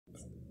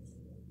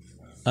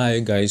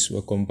Hi guys,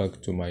 welcome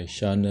back to my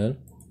channel.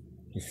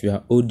 If you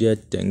are old here,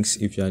 thanks.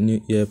 If you are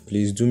new here,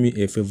 please do me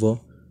a favor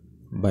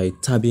by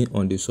tapping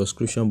on the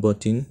subscription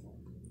button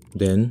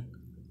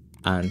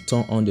and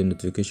turn on the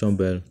notification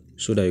bell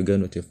so that you get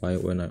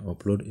notified when I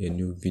upload a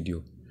new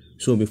video.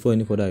 So before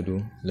any further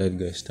ado, let's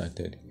get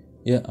started.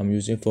 Here I'm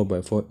using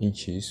 4x4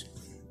 inches.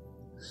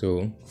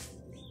 And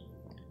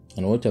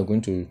what I'm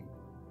going to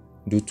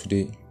do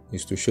today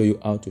is to show you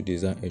how to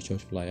design a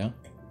church flyer.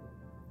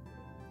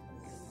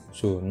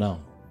 So now,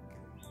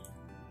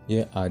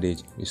 here are the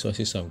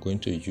resources I'm going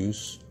to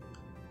use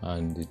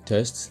and the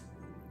text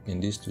in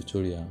this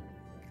tutorial.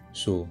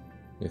 So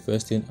the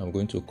first thing, I'm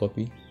going to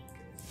copy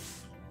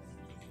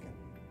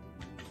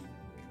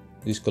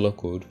this color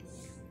code,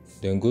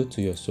 then go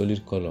to your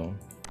solid color,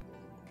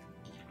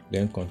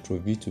 then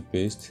Ctrl V to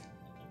paste.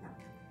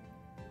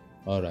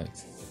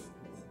 Alright,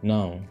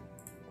 now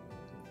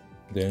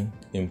then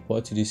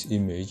import this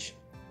image,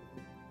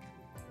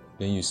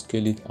 then you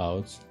scale it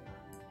out.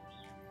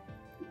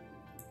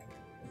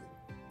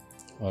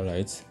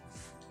 Alright,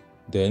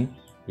 then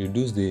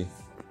reduce the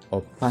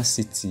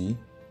opacity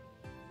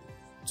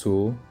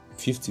to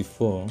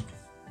 54.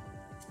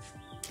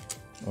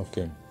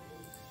 Okay,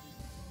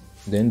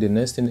 then the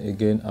next thing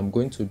again, I'm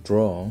going to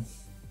draw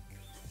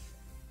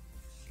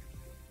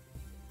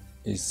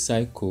a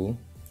circle.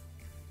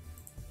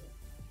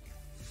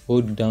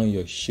 Hold down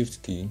your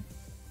shift key,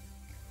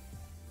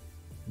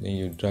 then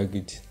you drag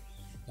it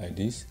like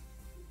this.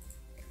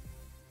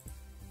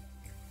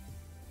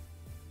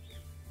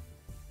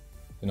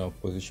 Then I'll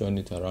position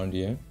it around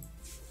here.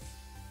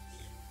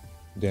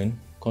 Then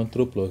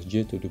Ctrl+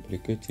 J to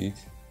duplicate it.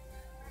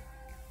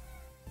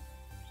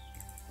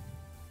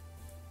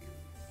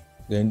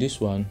 Then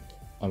this one,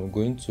 I'm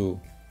going to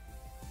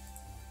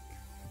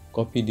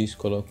copy this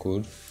color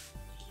code,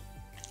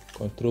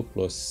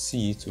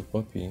 Ctrl+C to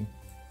copy,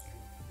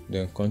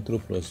 then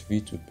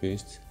Ctrl+V to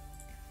paste.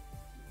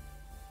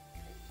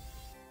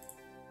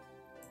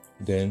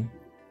 Then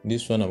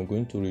this one, I'm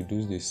going to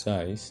reduce the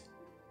size.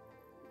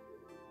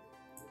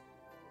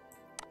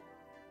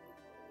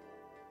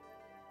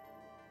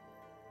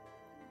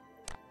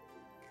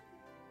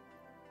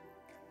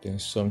 Then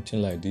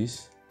something like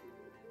this.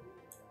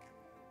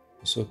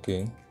 It's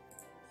okay.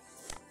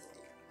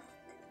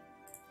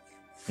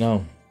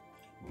 Now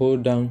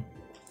hold down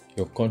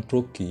your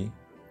Control key,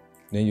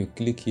 then you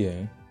click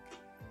here.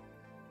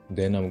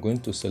 Then I'm going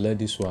to select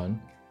this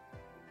one,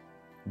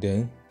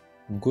 then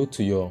go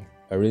to your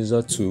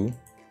eraser tool,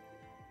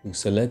 you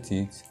select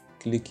it,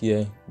 click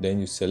here, then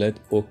you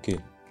select OK.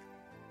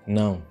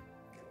 Now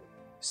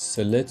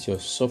select your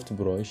soft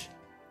brush,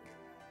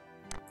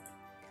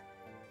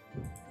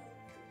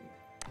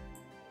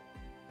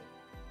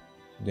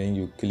 then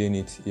you clean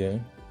it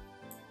here.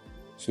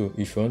 So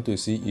if you want to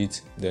see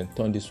it, then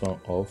turn this one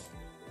off.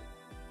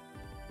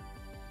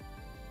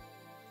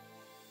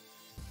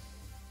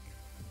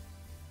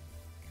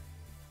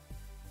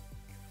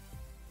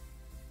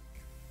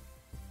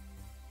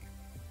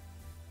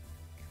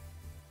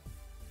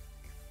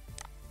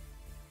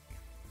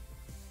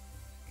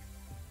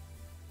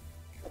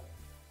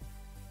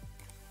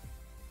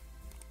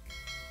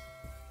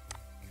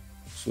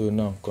 So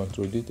now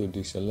Ctrl D to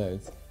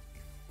deselect.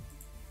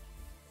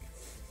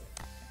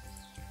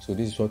 So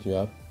this is what you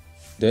have.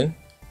 Then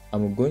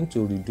I'm going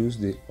to reduce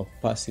the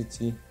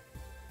opacity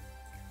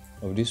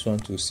of this one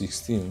to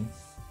 16,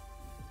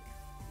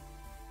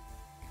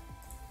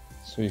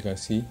 so you can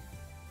see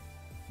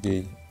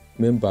the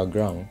main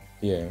background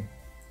here.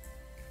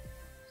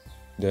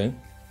 Then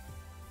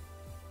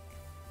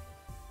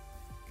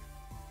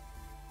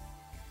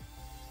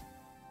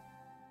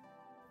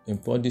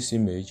import this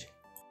image,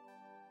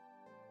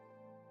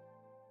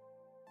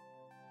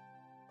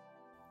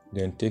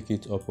 then take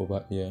it up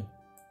over here,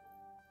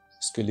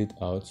 scale it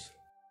out.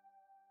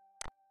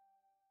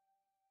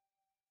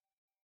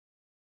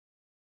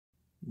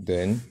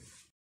 Then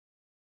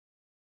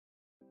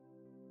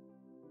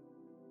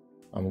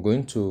I'm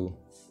going to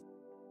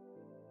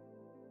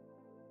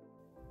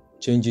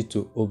change it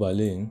to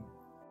overlaying.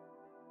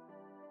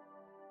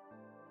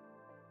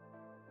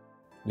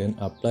 Then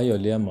apply your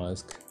layer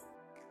mask.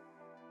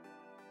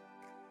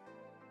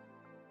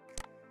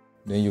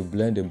 Then you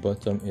blend the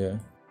bottom here.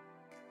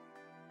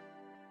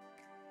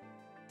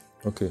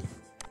 Okay,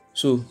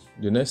 so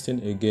the next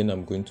thing again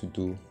I'm going to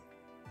do,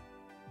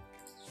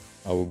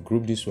 I will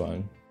group this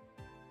one,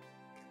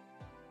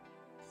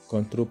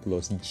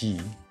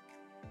 Ctrl+G.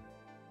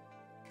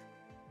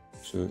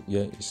 So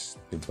here is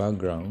the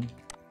background.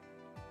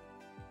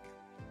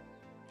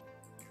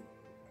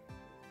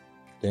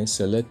 Then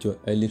select your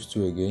ellipse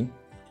tool again,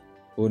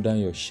 hold down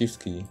your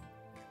shift key,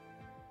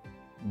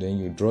 then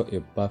you draw a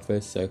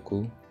perfect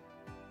circle.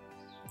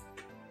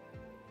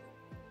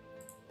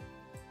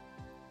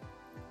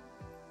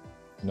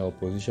 Now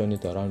position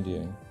it around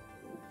here.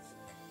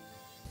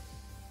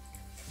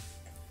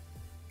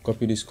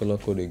 Copy this color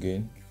code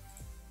again.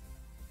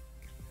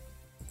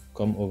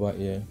 Come over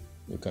here.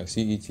 You can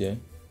see it here.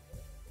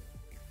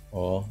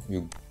 Or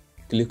you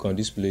click on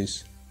this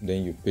place,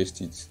 then you paste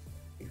it.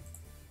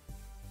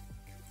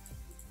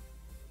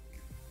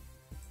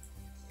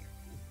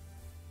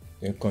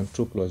 then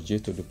Ctrl plus J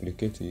to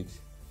duplicate it.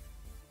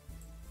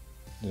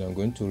 Then I'm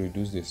going to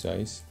reduce the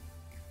size.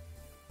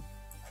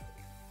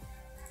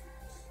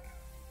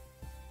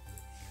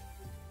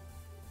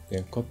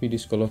 Then copy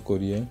this color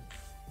code here.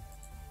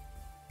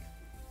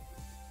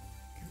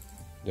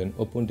 Then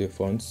open the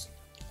fonts,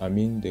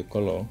 the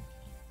color.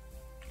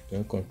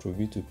 Then Ctrl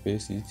V to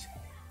paste it.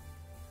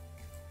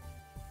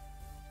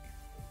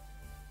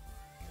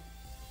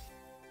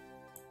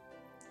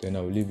 Then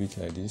I'll leave it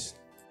like this.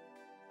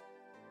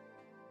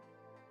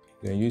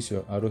 Then use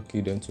your arrow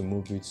key then to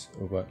move it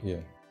over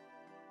here.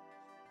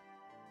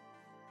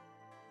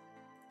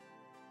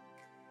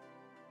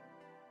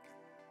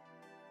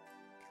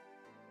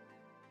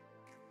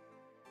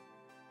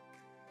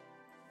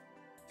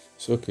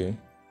 It's okay.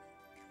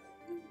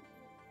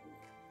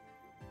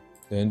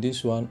 Then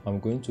this one, I'm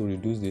going to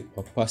reduce the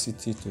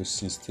opacity to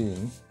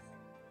 16.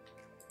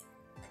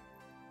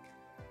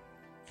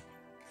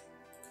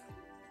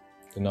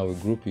 Then I will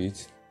group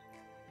it.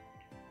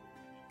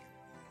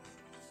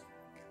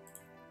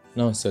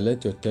 Now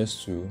select your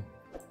text tool,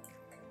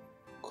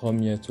 come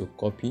here to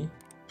copy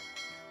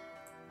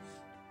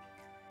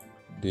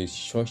the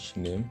church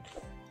name,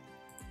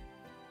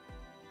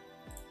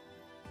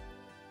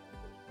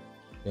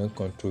 then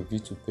Ctrl V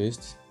to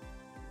paste.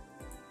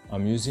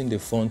 I'm using the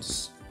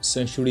font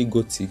Century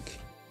Gothic.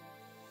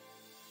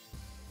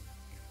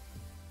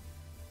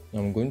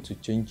 I'm going to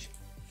change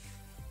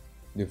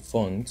the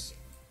font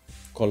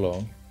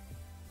color,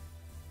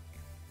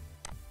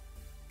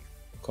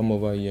 come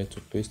over here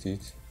to paste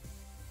it.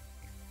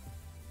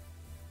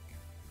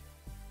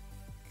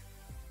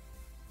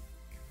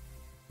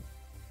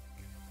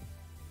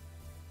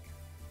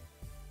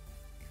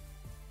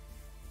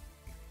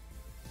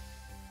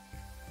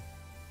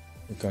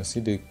 You can see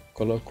the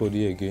color code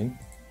here again,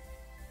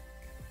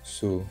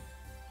 so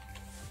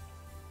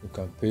you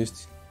can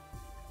paste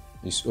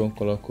its own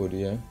color code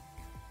here.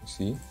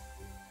 See,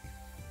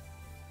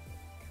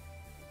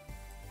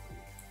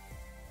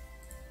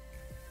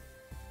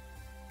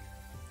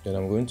 then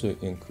I'm going to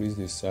increase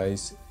the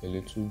size a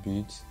little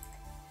bit.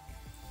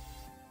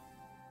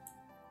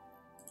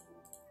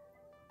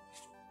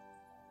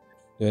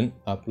 Then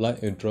apply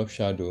a drop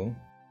shadow.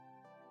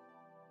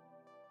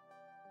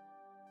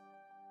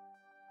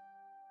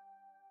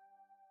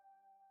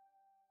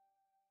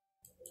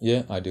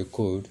 Here are the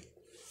code.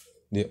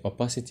 The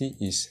opacity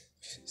is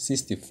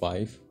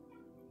 65,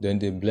 then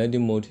the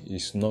blending mode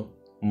is not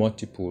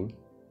multiple,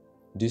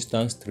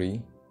 distance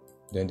 3,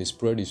 then the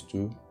spread is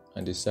 2,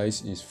 and the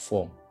size is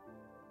 4.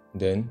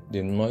 Then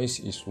the noise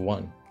is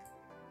 1.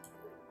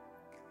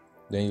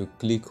 Then you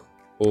click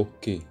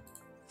OK.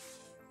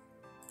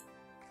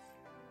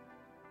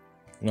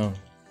 Now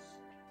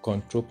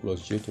Ctrl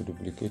plus J to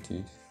duplicate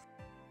it.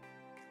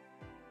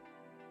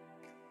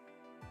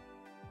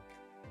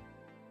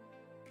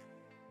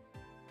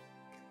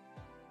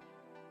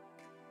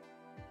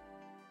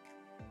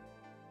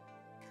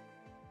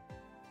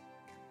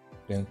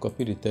 Then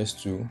copy the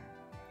text tool.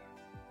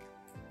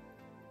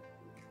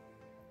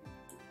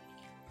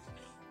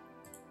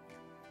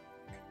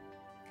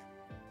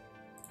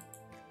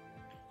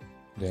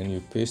 Then you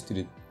paste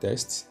the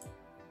text.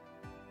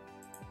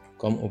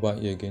 Come over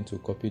here again to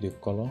copy the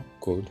color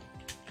code.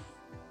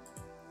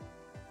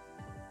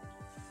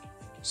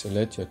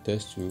 Select your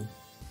text tool.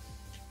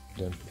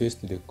 Then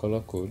paste the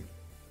color code.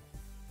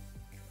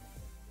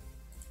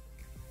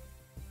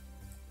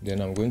 Then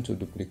I'm going to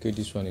duplicate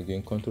this one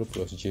again, Ctrl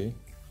plus J.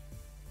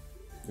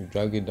 You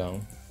drag it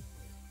down.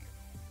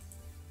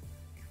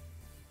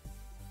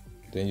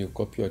 Then you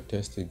copy your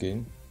text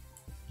again.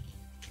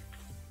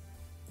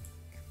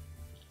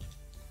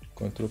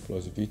 Ctrl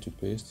plus V to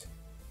paste.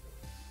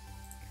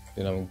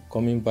 Then I'm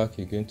coming back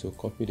again to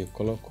copy the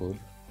color code.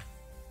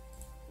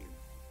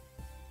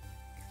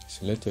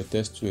 Select your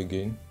text tool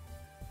again.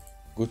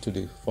 Go to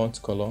the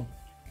font color.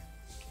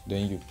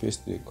 Then you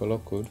paste the color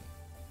code.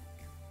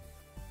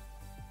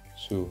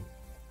 So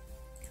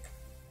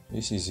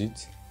this is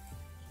it.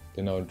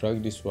 Then I'll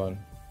drag this one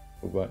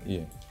over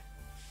here,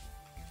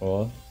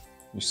 or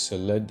you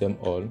select them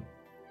all,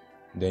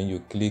 then you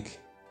click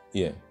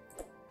here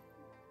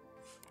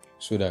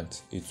so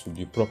that it will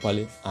be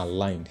properly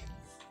aligned.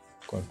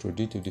 Ctrl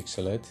D to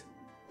deselect.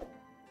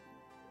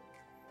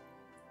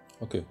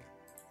 Okay.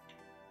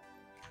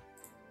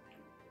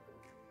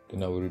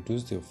 Then I will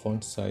reduce the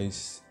font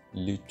size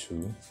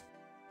little.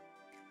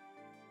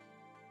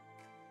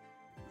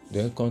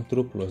 Then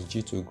Ctrl plus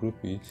G to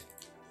group it.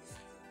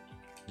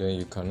 Then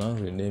you can now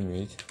rename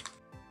it.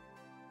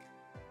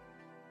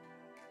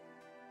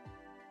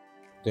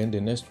 Then the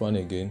next one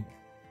again,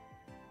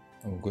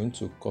 I'm going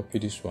to copy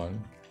this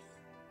one.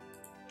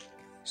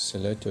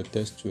 Select your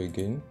text tool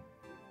again.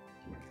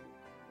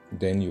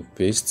 Then you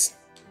paste.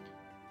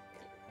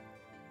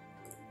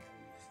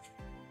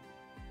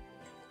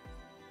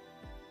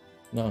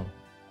 Now,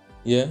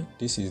 here,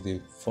 this is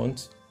the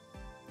font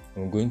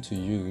I'm going to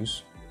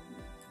use.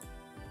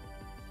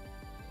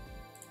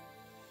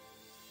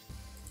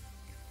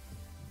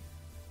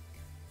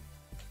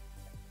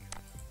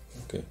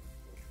 Okay.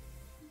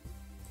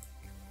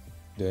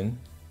 then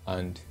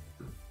and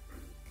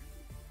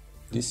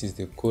this is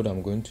the code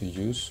I'm going to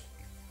use.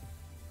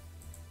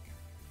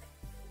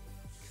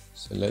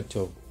 Select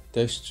your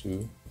text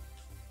tool,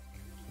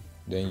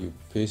 then you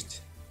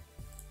paste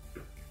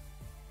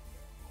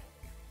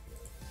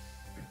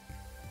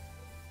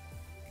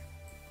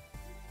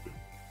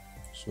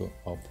so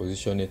I'll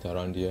position it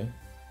around here.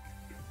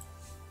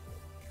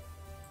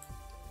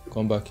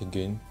 Come back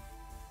again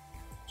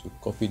to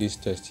copy this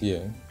text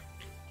here.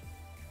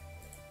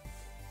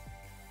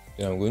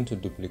 Then I'm going to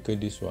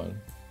duplicate this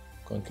one,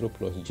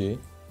 Ctrl+J,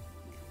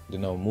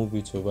 then I'll move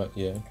it over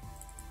here,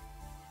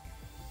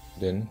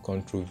 then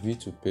Ctrl+V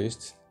to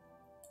paste.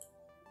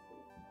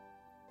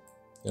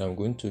 Then I'm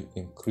going to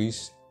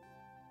increase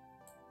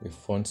the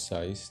font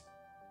size,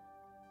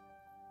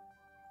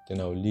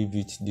 then I'll leave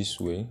it this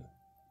way.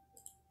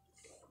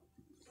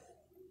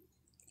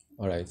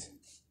 Alright,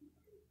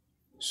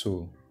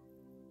 so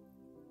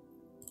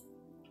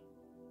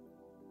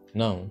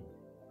now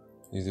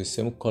is the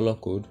same color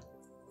code.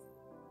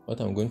 What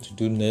I'm going to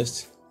do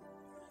next,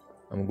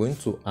 I'm going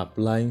to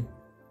apply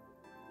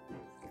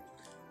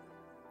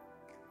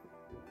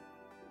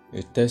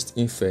a text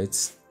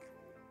effect.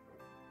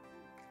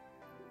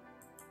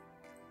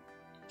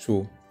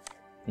 So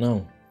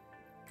now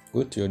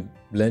go to your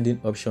blending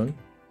option,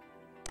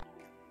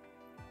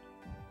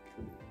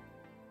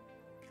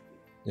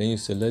 then you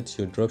select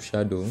your drop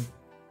shadow,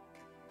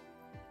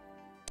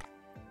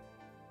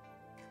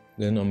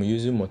 then I'm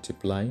using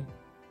multiply,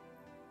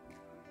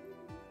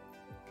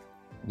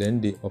 then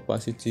the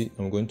opacity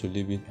I'm going to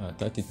leave it at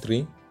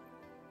 33,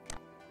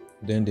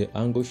 then the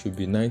angle should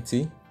be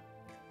 90,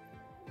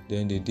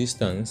 then the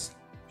distance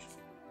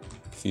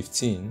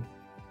 15.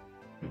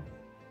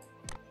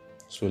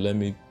 So let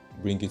me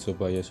bring it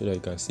over here so that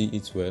you can see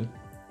it well.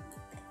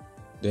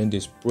 Then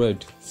the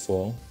spread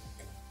 4,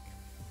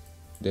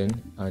 then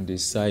and the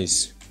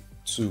size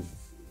 2.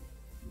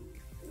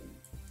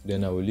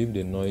 Then I will leave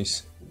the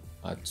noise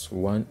at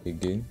 1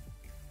 again.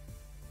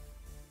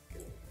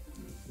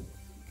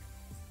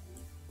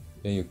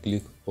 Then you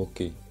click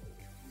OK.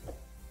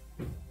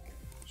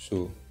 So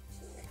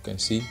you can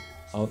see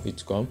how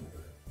it comes.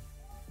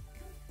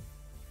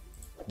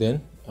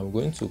 Then I'm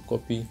going to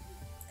copy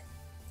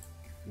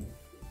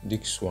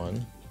this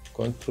one,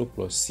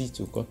 Ctrl+C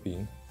to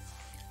copy.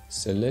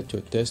 Select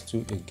your text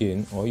tool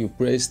again, or you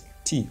press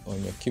T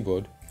on your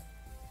keyboard,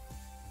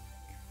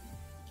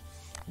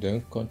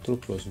 then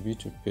Ctrl+V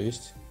to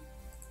paste,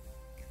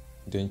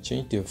 then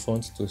change the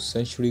font to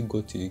Century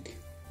Gothic,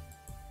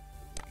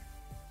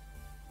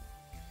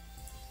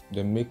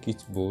 then make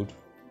it bold,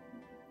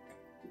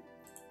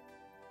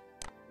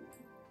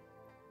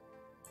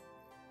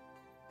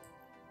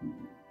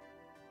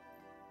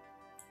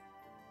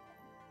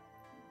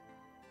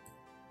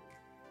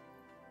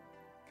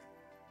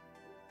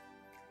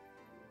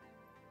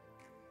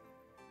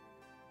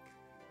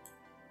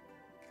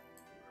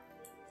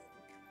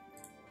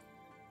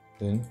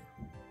 then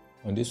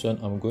on this one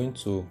I'm going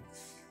to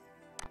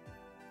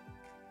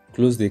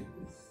close the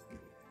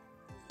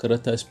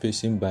character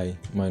spacing by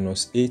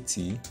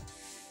 -80,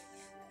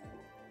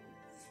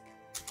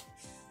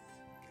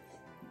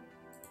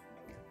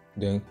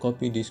 then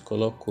copy this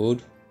color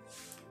code,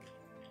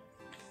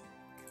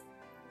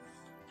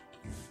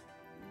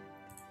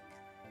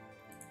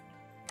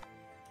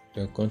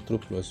 then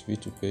Ctrl+V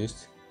to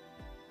paste,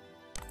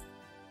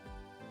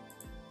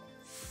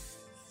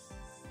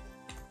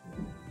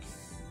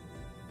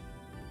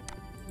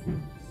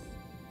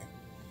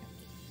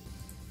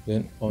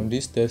 then on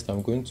this text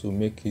I'm going to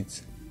make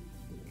it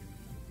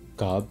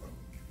cab.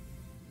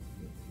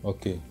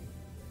 Okay,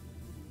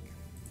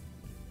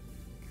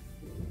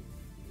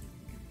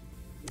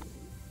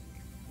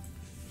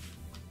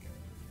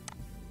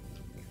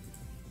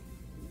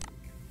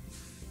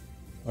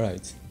 all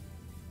right,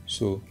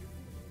 so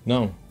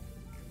now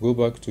go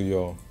back to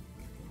your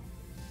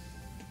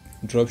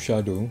drop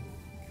shadow.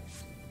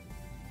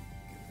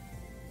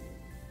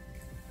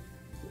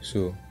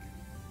 So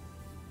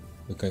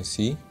you can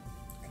see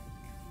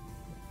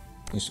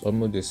it's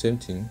almost the same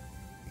thing.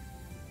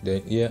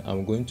 Then here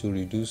I'm going to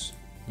reduce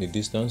the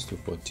distance to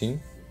 14,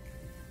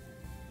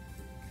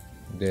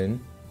 then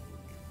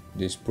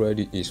the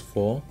spread is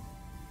 4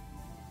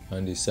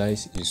 and the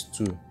size is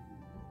 2,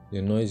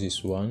 the noise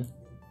is 1.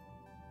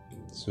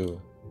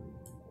 So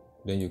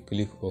then you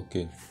click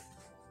OK.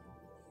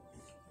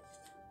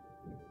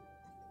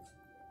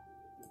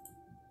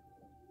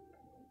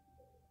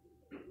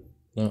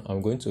 Now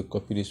I'm going to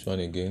copy this one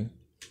again,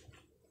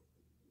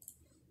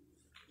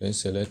 then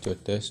select your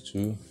text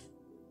tool,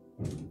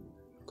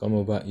 come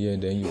over here,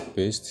 then you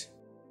paste,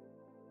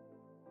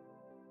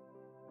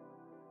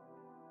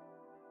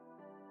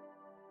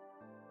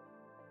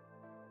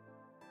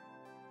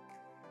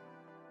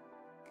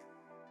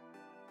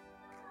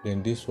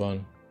 then this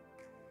one,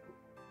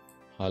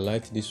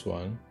 highlight this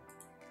one,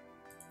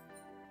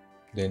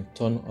 then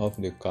turn off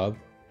the curve,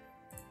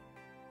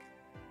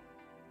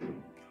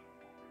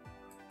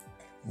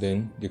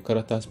 then the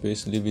character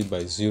space leave it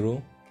by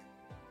 0,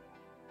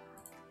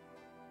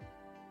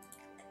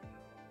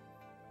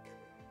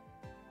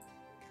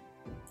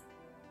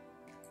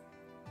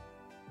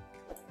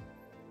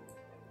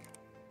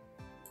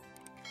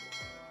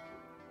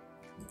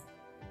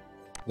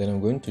 Then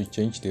I'm going to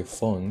change the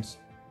font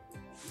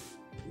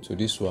to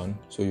this one.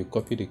 So you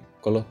copy the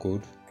color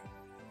code,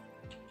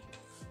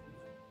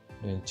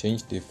 then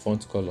change the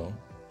font color.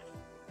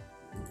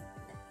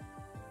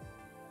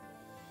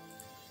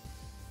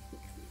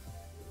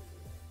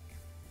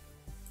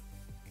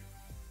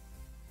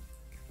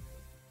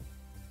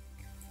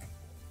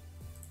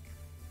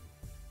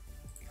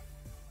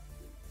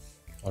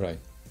 Alright,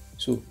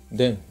 so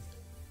then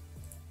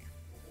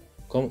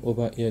come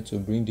over here to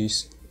bring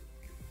this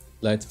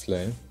light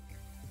flare.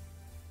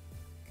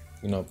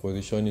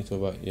 Position it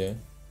over here,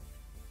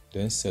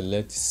 then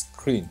select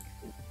screen.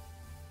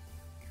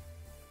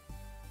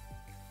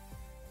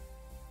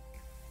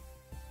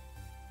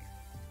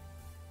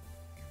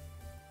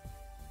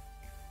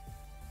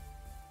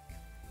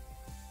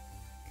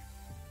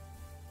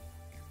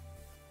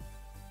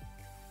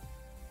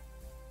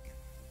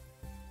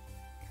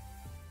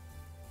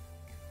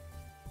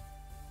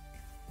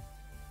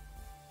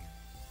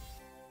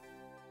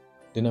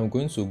 Then I'm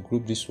going to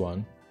group this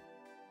one.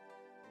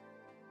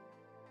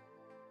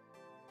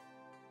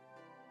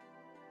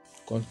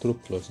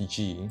 Ctrl plus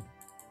G,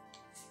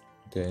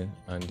 then,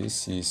 and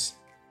this is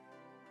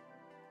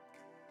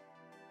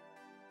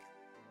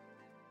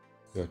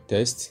your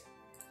text.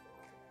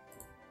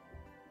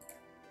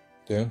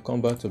 Then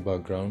come back to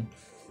background,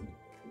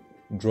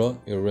 draw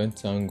a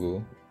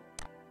rectangle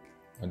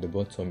at the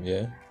bottom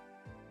here.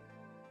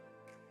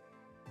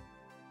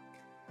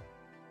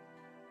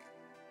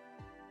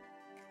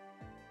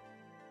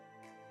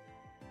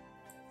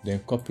 Then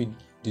copy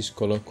this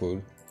color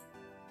code.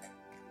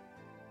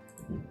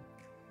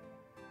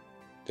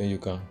 Then you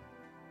can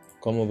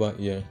come over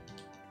here,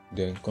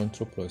 then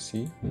Ctrl plus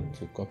C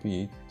to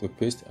copy it, to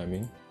paste,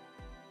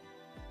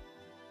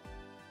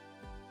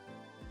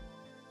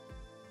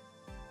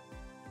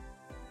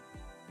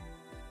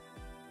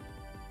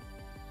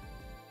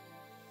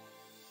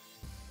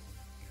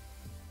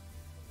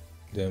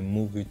 Then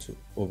move it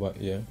over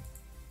here.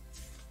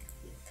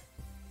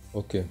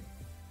 Okay.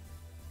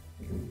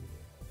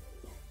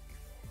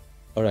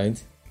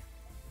 Alright.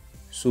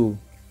 So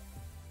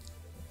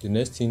the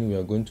next thing we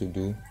are going to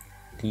do,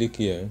 click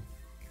here.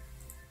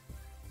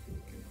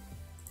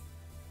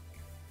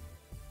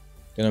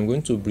 Then I'm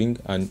going to bring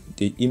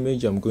the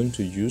image I'm going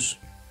to use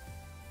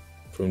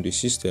from the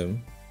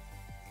system.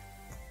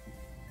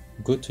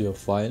 Go to your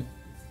file,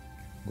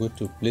 go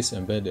to place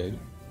embedded.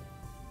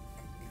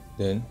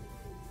 Then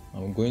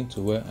I'm going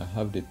to where I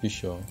have the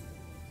picture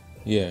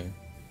here.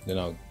 Then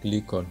I'll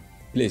click on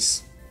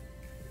place.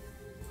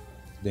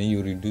 Then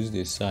you reduce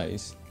the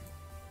size.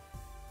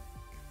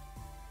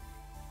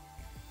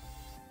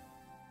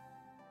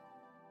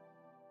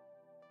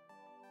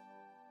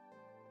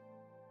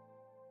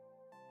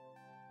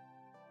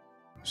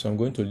 So I'm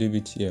going to leave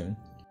it here.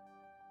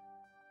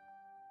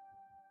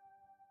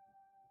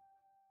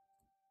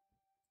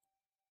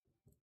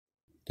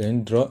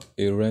 Then draw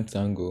a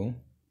rectangle.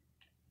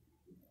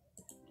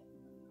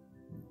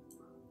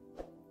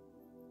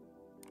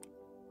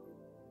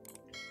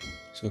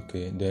 It's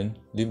okay. Then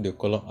leave the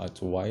color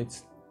at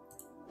white.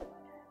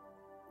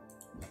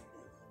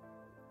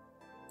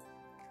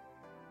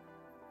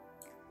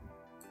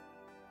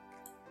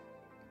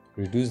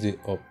 Reduce the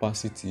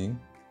opacity.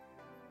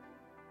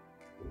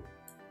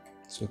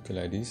 It's okay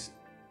like this.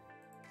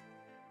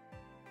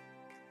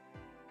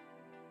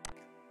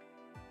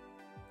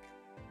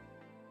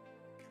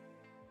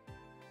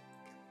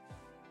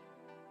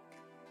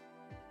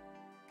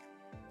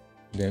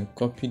 Then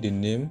copy the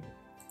name,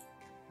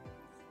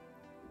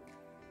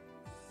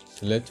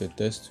 select your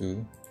text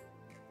tool,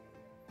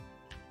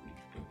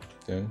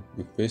 then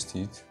you paste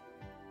it.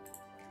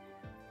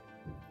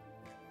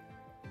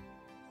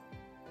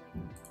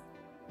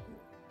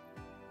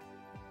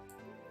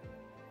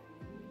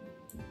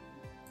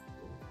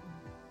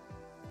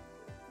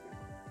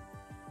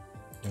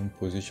 Then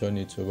position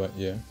it over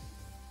here.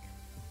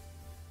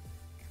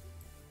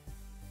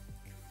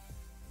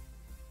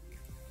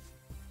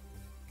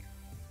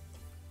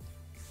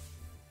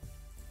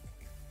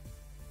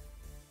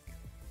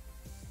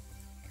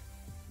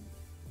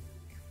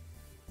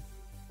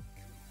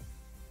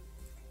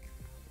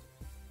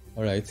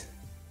 Alright,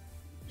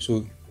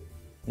 so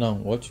now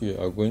what we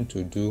are going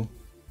to do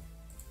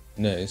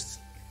next,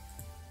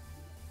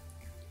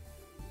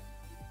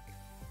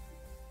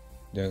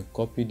 then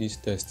copy this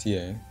text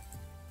here,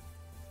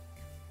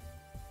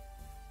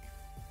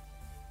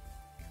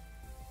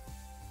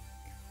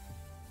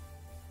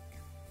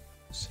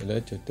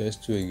 select your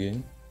text tool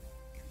again,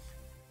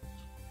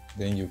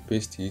 then you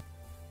paste it.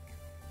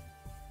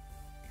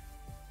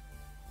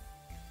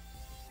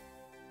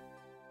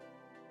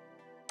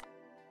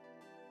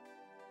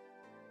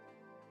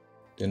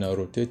 Then I'll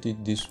rotate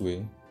it this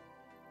way,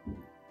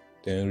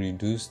 then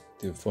reduce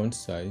the font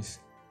size.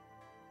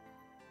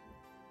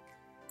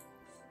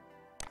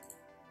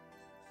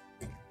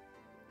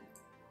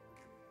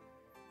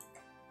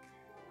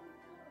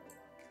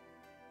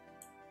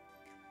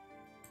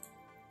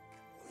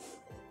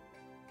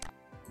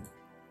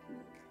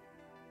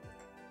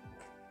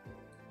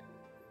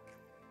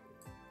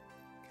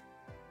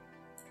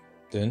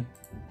 Then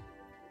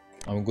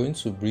I'm going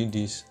to bring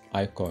this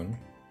icon,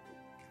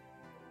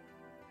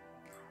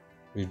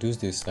 reduce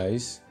the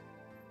size,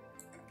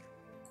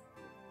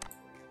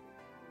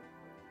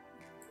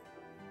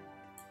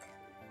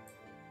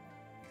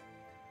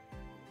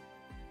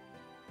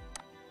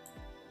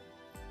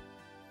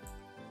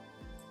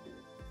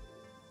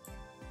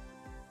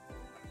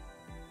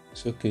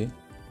 it's okay.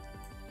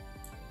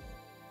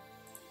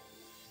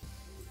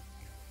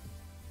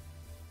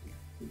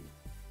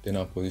 Then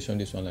I'll position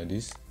this one like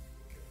this.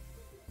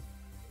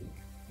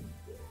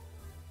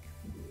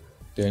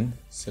 Then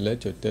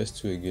select your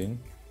text tool again.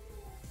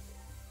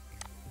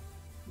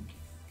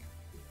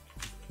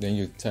 Then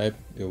you type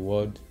the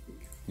word,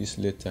 this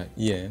letter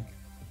here.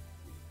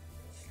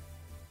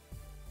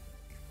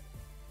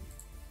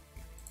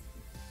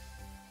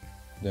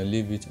 Then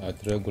leave it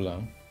at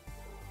regular.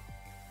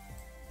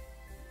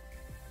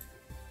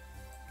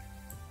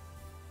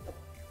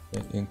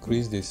 Then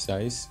increase the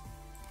size.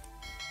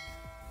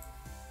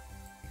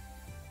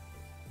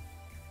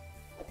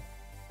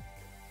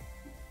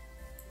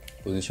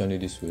 Position it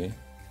this way.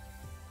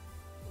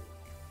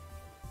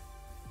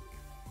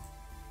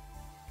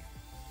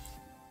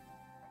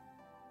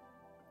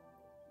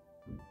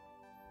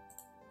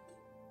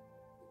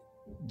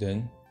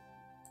 Then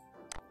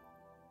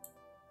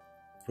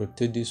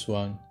rotate this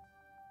one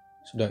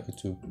so that it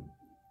will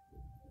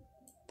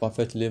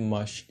perfectly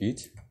match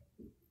it.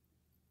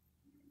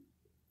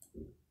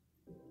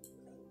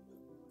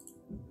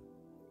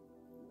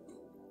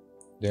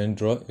 Then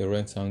draw a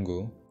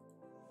rectangle.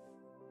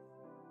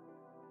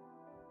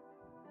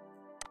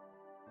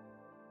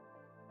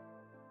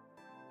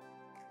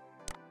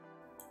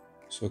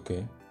 It's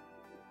okay.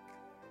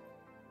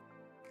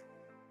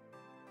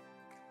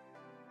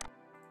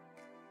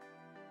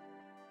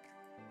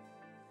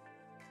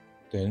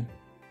 Then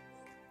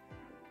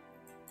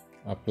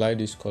apply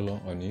this color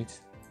on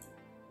it.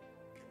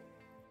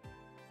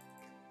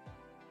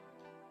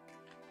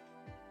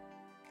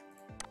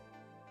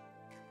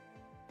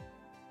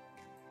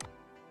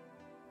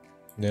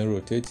 Then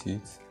rotate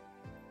it.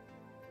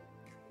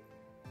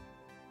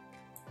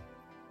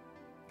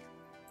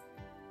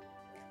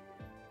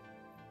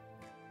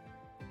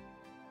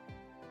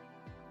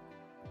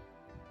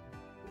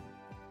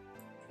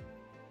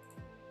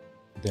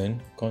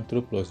 Then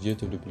Ctrl+J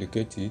to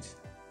duplicate it.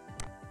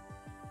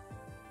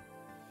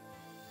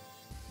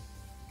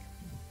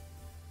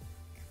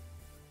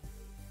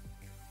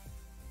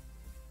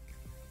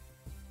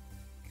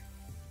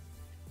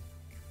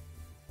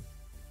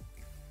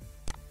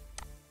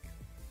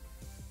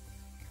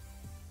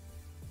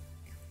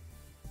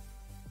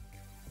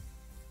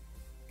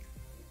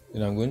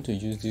 Then I'm going to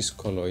use this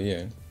color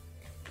here,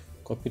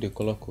 copy the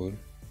color code,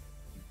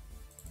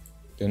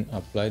 then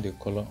apply the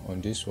color on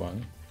this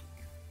one.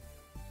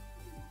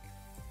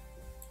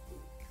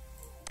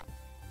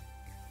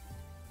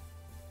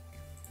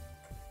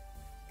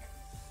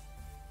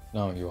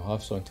 Now you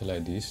have something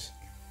like this.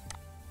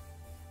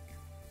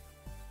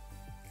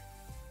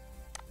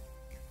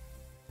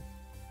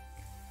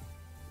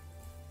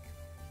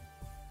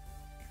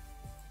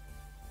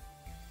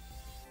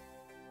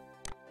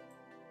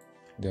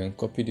 Then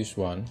copy this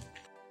one,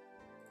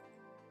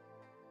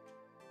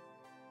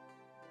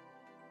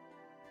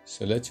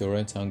 select your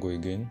rectangle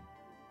again,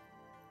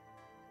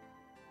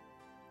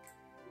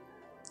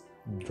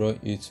 draw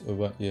it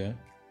over here,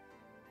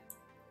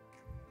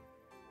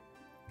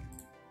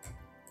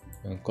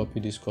 and copy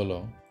this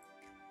color.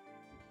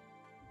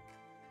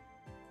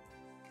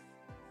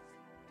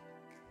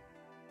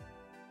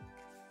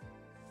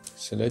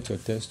 Select your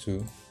text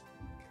tool,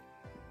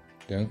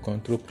 then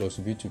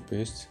Ctrl+V to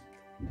paste.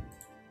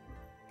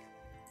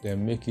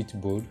 Then make it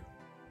bold.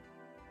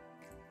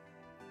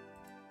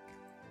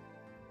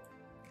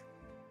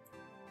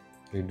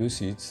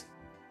 Reduce it.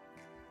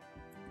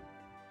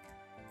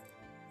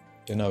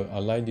 Then I'll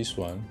align this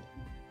one.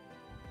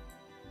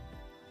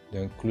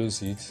 Then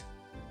close it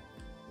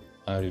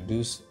and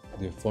reduce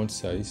the font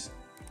size.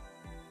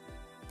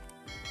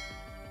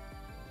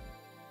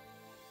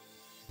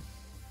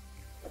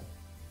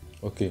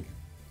 Okay.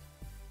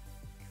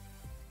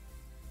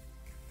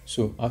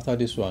 So after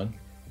this one,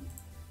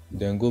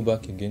 then go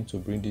back again to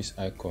bring this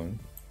icon.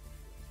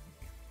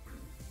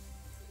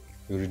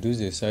 You reduce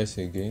the size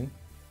again.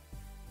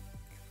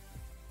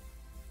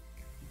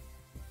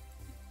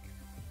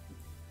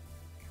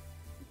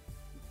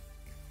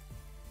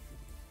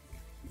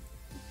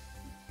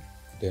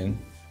 Then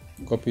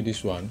copy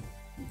this one.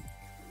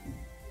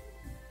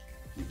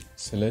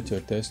 Select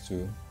your text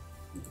tool.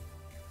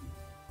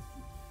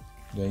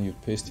 Then you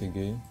paste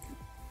again.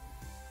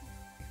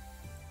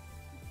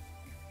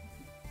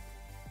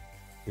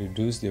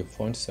 Reduce the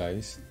font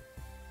size,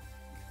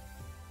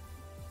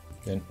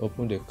 then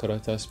open the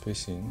character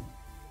spacing.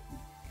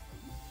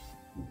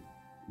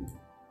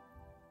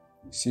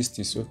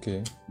 60 is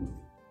okay.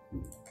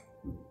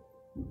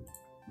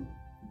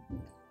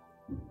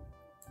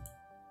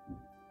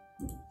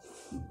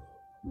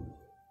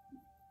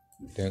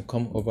 Then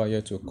come over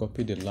here to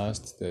copy the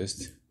last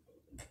text.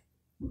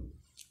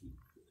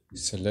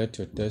 Select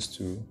your text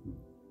tool.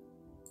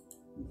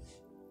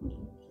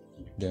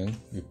 then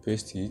you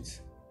paste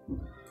it,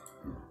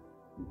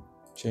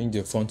 change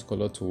the font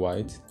color to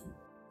white,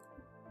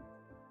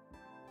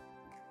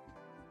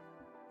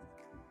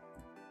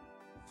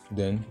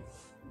 then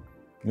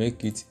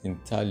make it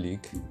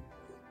italic,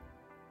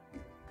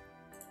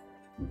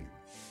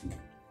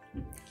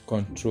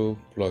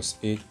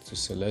 Ctrl+8 to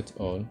select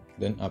all,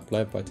 then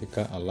apply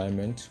vertical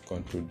alignment,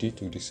 Ctrl D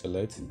to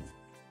deselect.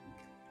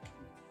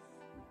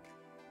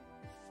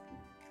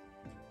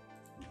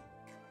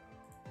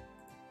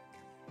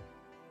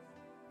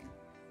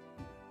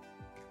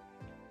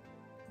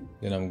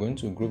 Then I'm going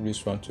to group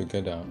this one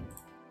together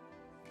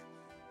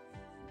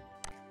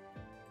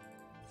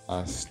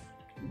as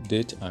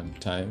date and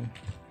time.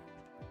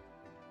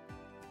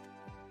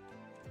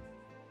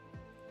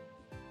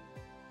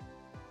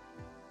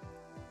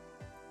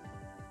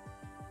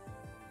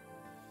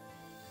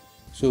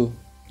 So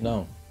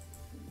now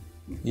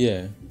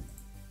here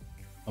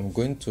I'm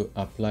going to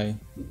apply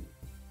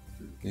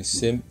the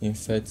same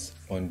effect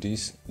on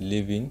this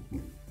leaving.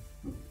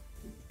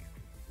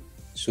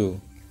 So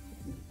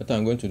what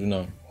I'm going to do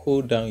now,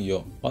 hold down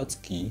your Alt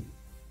key,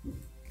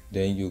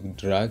 then you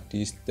drag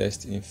this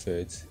text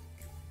effect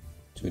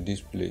to this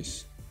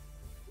place.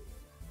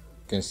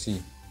 You can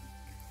see.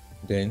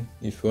 Then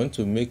if you want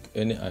to make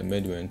any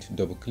amendment,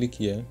 double click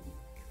here.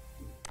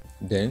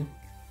 Then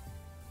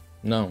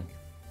now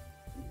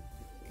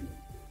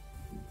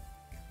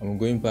I'm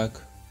going back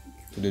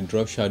to the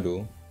drop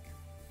shadow,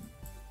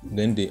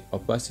 then the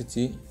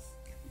opacity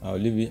I'll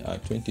leave it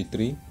at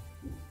 23,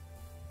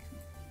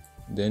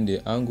 then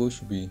the angle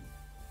should be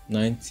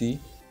 90,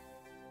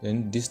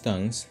 then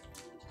distance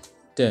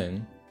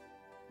 10,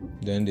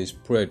 then the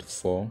spread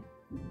 4,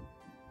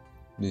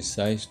 the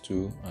size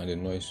 2, and the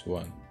noise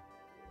 1.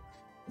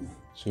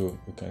 So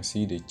you can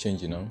see the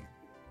change now.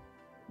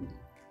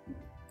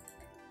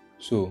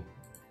 So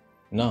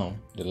now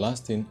the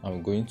last thing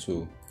I'm going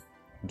to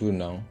do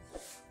now,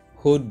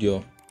 hold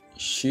your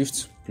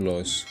Shift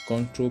plus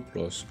Ctrl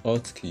plus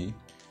Alt key,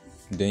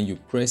 then you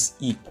press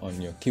E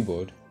on your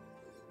keyboard.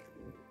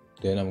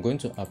 Then I'm going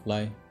to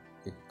apply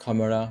the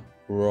camera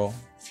raw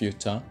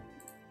filter.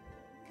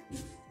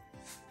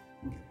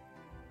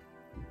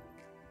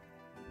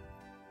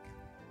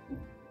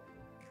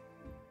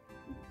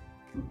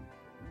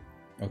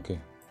 Okay,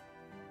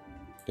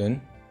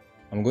 then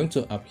I'm going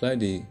to apply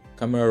the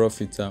camera raw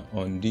filter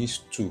on these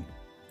two.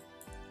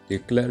 The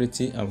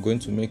clarity, I'm going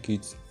to make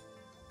it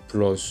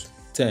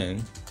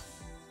 +10,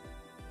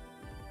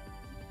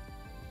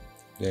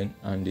 then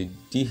and the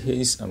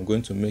dehaze, I'm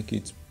going to make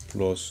it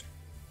 +40.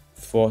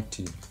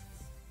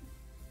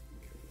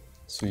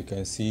 So you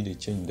can see the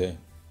change there.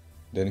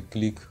 Then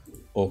click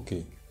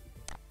OK.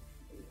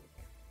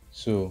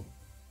 So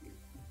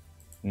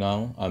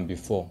now and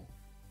before,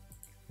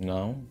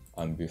 now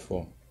and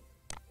before.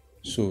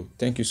 So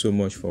thank you so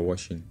much for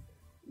watching.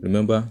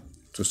 Remember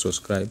to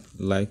subscribe,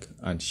 like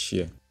and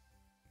share.